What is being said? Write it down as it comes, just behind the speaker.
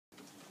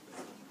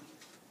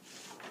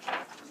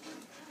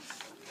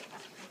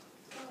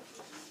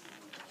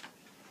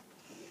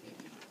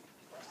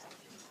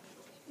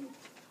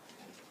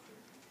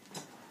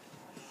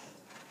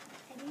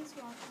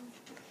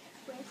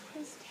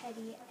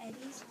Teddy.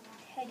 Eddie's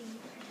Teddy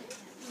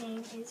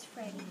name is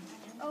Freddie.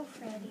 Oh,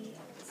 Freddie,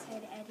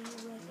 said Eddie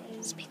with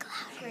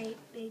a great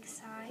big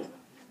sigh.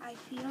 I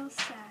feel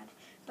sad,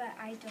 but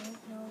I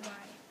don't know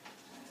why.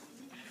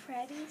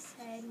 Freddie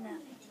said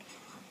nothing.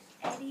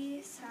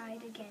 Eddie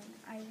sighed again.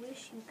 I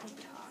wish you could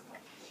talk,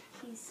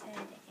 he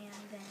said,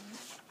 and then...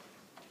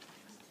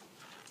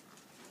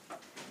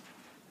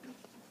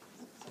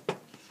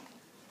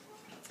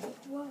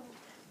 Whoa,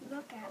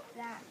 look at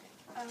that,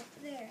 up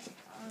there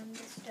on the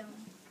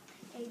stone.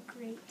 A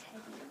great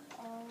teddy,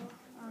 all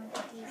on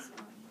his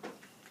own.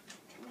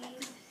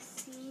 We've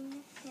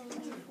seen him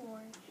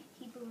before.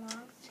 He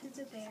belongs to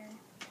the bear,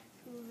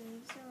 who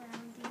lives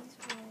around these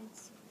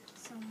woods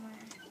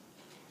somewhere.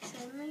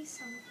 Suddenly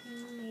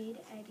something made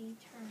Eddie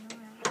turn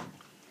around.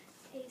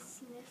 A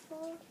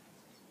sniffle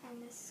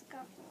and a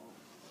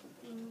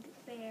scuffling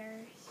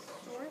bear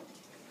sort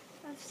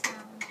of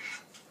sound.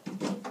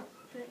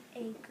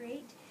 A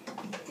great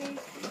big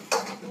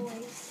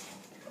voice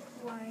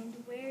whined,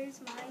 "Where's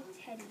my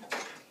teddy?"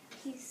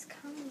 He's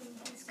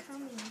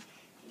coming,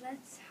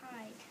 let's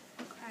hide,"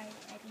 cried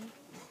Eddie.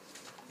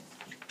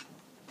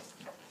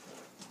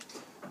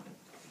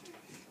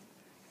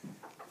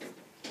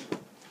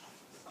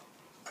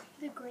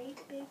 The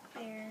great big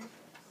bear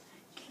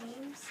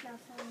came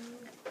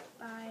snuffling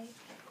by,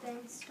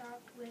 then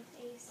stopped with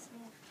a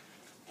sniff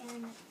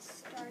and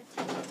started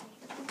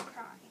to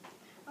cry.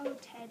 "Oh,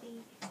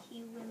 Teddy,"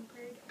 he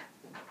whimpered,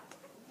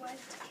 "what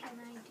can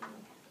I do?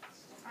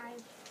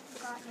 I've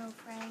got no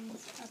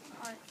friends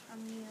apart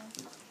from you.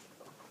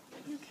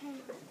 You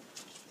can't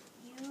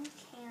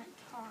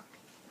talk.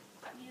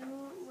 You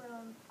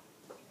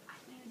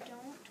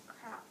don't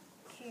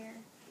care.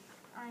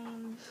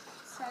 I'm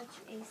such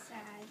a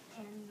sad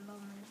and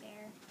lonely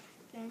bear."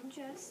 Then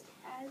just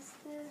as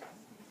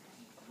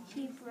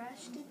he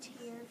brushed a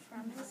tear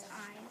from his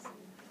eyes,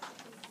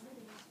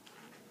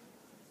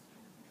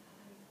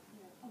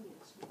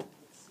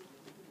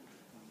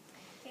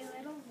 a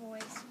little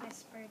voice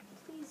whispered,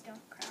 "Please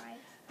don't cry.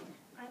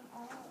 I'm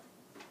all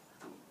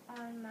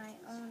on my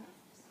own,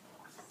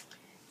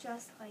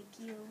 just like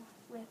you,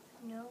 with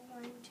no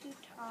one to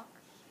talk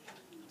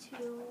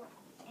to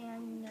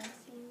and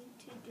nothing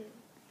to do.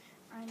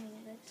 I'm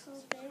a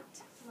little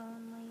bit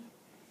lonely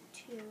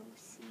too.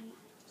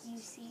 You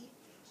see,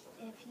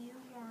 if you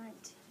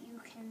want, you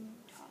can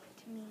talk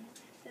to me."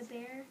 The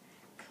bear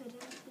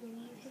couldn't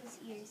believe his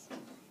ears.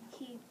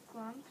 He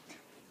glumped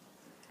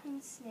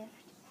and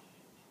sniffed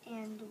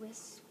and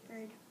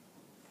whispered.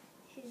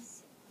 He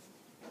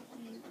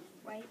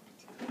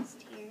wiped his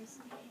tears.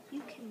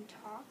 "You can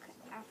talk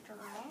after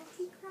all?"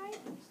 he cried.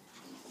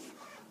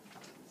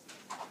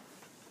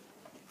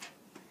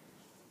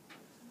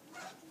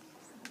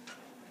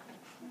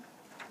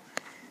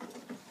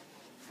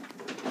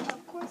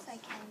 "Of course I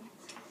can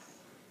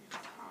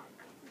talk,"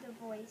 the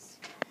voice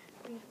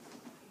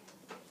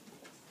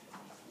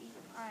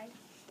replied.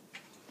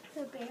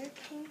 The bear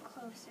came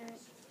closer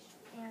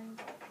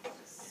and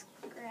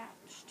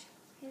scratched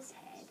his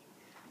head.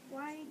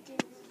 "Why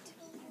didn't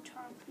you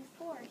talk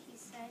before?" he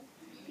said.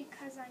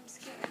 "Because I'm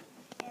scared,"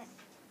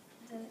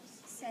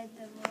 said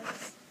the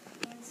voice,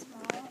 "and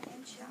small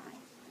and shy,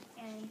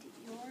 and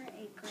you're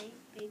a great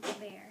big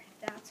bear,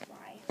 that's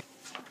why."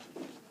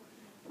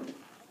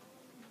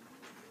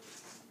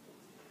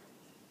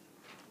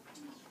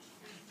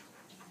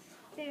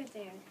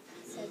 There,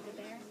 said the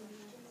bear.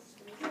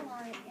 "You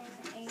are in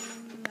a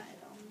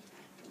muddle.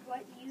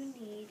 What you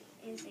need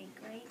is a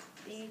great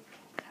big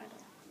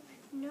cuddle."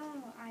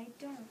 "No, I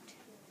don't,"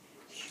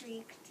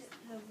 shrieked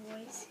the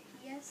voice.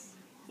 Yes,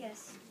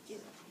 you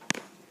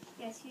do.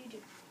 Yes, you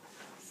do,"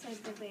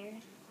 said the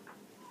bear.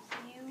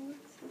 "You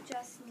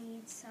just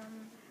need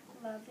some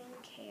loving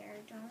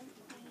care. Don't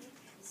be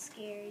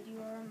scared.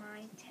 You're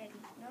my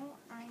teddy." "No,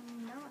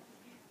 I'm not,"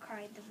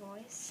 cried the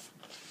voice.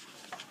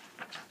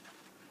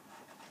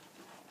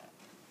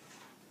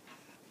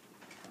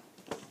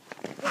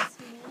 "It's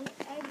me,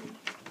 Eddie."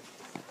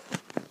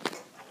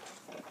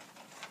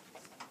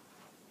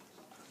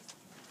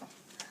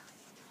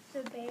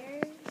 The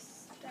bear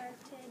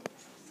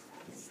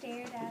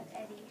stared at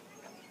Eddie.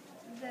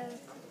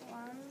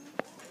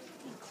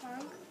 He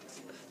clung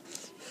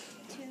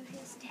to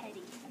his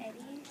teddy.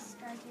 Eddie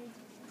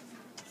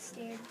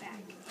stared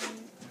back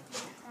and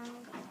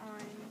hung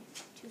on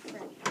to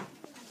Freddie.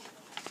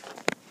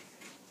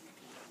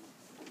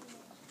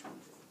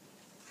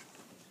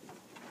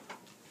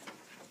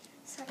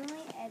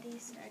 Suddenly Eddie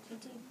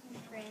started to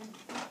grin.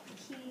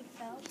 He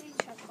felt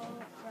a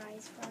chuckle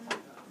rise from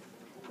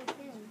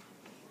within.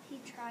 He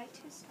tried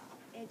to stop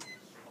it,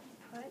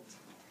 but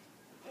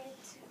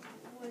it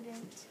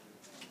wouldn't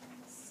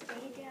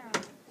stay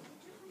down.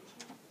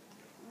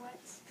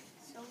 "What's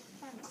so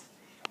funny?"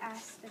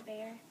 asked the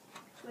bear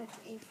with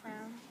a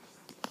frown.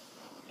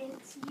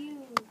 "It's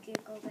you,"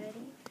 giggled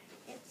Eddie.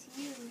 "It's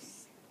you,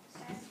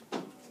 sat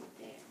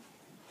there.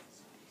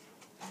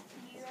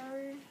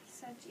 You're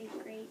such a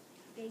great,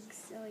 big,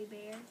 silly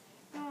bear."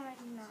 "No,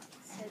 I'm not,"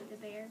 said the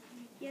bear.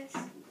 "Yes,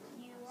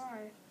 you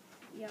are,"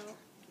 yelled.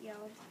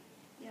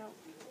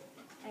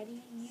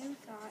 Eddie, you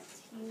thought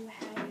you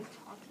had a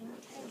talking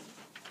teddy.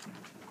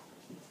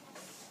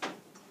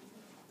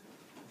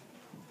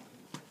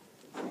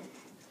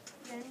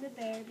 Then the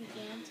bear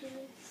began to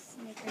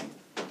snicker.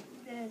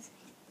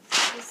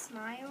 The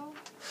smile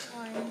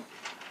on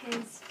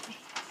his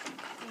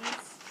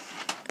face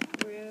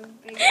grew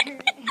bigger,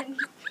 and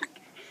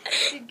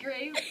the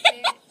gray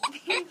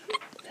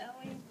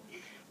belly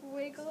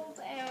wiggled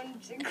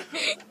and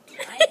jiggled.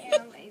 I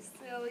am a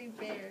silly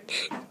bear,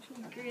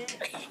 he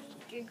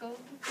giggled.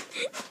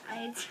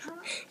 I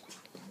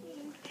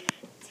talking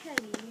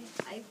Teddy.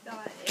 I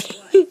thought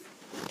it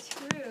was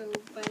true,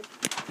 but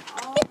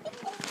all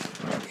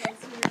was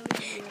really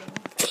real.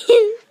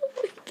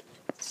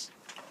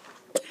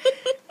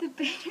 The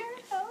bear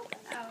held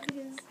out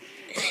his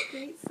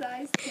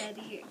great-sized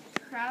teddy,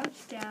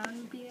 crouched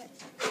down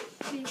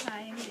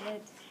behind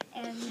it,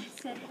 and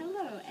said,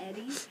 "Hello,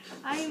 Eddie.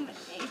 I'm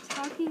a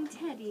talking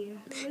teddy.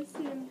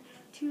 Listen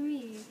to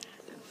me.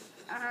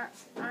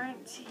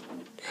 Aren't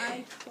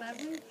I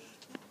clever?"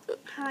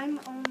 "I'm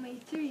only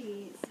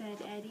 3,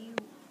 said Eddie,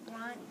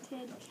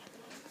 wanted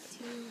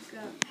to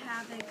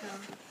have a go.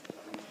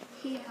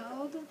 He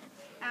held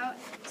out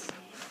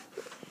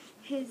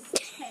his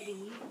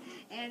teddy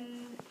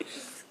and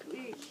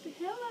squeaked,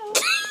 "Hello,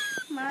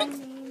 my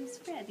name's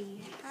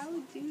Freddie. How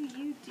do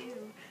you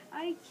do?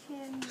 I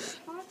can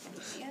talk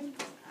and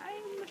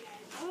I'm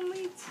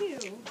only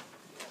 2.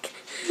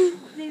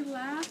 They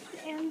laughed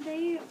and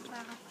they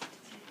laughed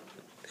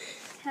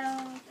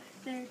till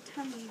their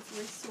tummies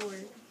were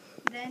sore.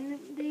 Then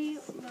they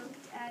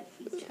looked at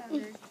each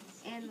other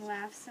and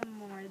laughed some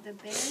more. The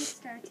bear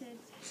started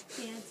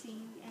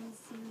dancing and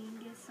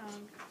singing a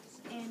song,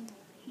 and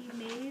he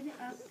made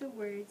up the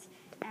words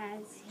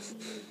as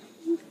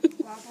he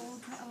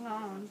wobbled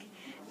along.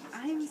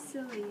 "I'm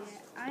silly,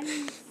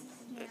 I'm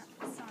snap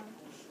song,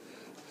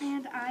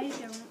 and I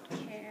don't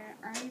care.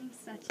 I'm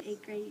such a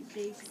great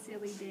big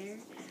silly bear."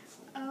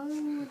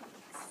 "Oh,"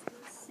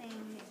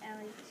 sang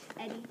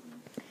Eddie,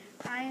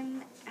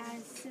 "I'm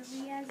as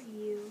silly as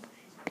you,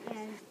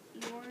 and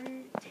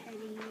your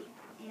Teddy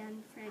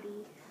and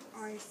Freddie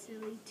are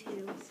silly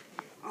too."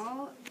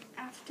 All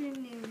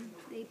afternoon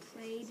they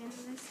played in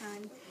the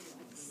sun,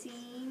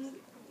 seeing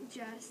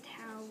just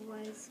who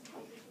was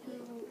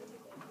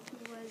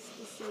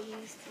the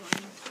silliest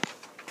one.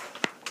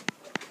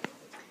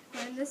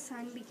 When the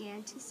sun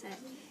began to set,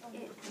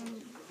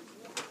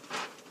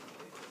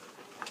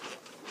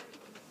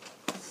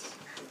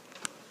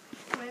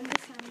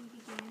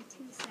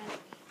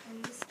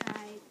 in the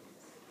sky,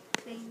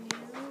 they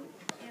knew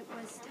it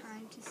was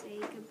time to say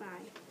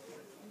goodbye.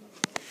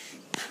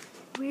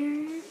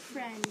 "We're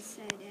friends,"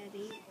 said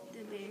Eddie.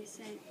 The bear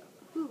said,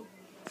 "Who?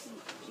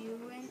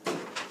 You and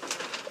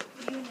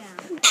you now,"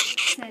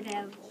 said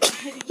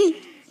Eddie.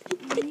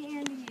 "Me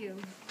and you."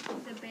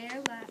 The bear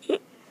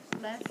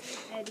left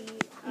Eddie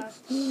up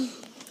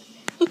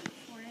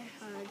for a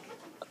hug.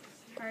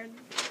 Hard,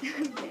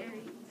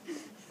 very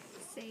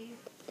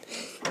safe.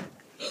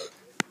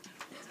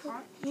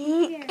 "Talk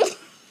here,"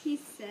 he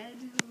said.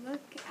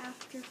 "Look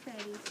after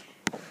Freddie.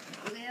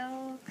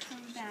 We'll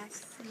come back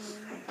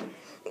soon,"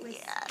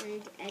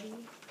 whispered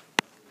Eddie.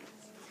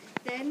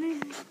 Then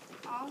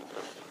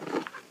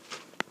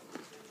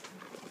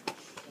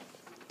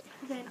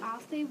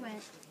off they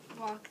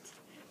walked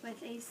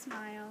with a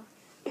smile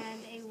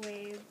and a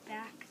wave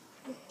back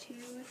to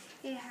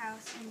a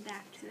house and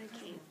back to the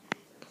cave.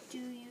 Do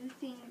you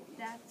think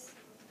that's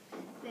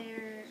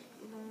they're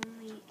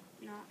lonely?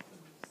 Not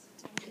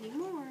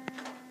anymore.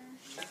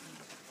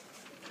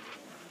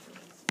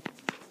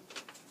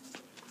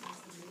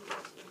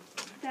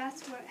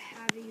 That's what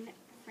having a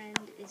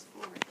friend is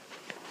for.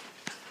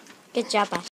 Good job, Ash.